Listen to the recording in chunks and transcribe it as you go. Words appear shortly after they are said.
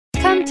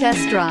Come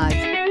test drive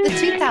the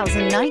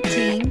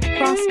 2019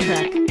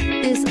 Crosstrek.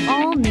 This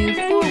all-new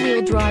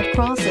four-wheel drive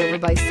crossover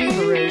by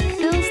Subaru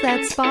fills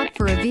that spot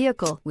for a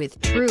vehicle with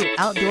true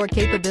outdoor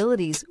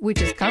capabilities,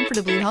 which is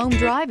comfortably home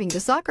driving to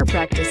soccer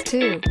practice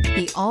too.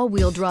 The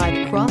all-wheel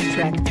drive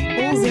Crosstrek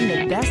pulls in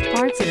the best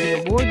parts of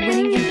the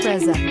award-winning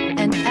Impreza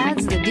and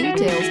adds the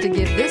details to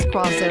give this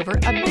crossover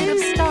a bit of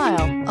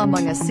style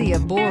among a sea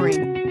of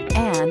boring.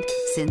 And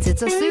since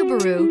it's a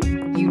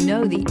Subaru, you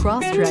know the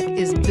Crosstrek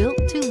is built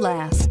to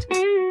last.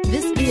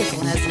 This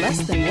vehicle has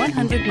less than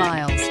 100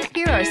 miles.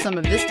 Here are some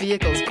of this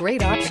vehicle's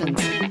great options: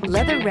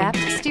 leather-wrapped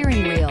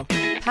steering wheel,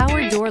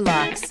 power door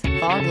locks,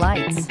 fog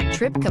lights,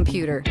 trip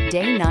computer,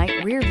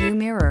 day-night rear-view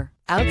mirror,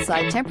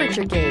 outside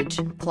temperature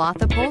gauge,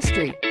 cloth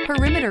upholstery,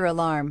 perimeter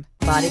alarm,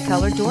 body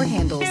color door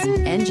handles,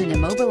 engine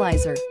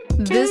immobilizer.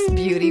 This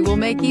beauty will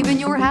make even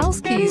your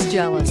house keys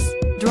jealous.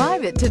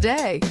 Drive it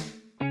today.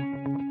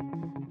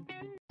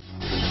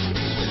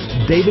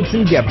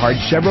 Davidson-Gebhardt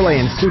Chevrolet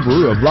and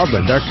Subaru of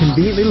Loveland are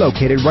conveniently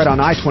located right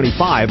on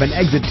I-25 and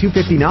exit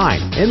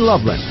 259 in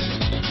Loveland.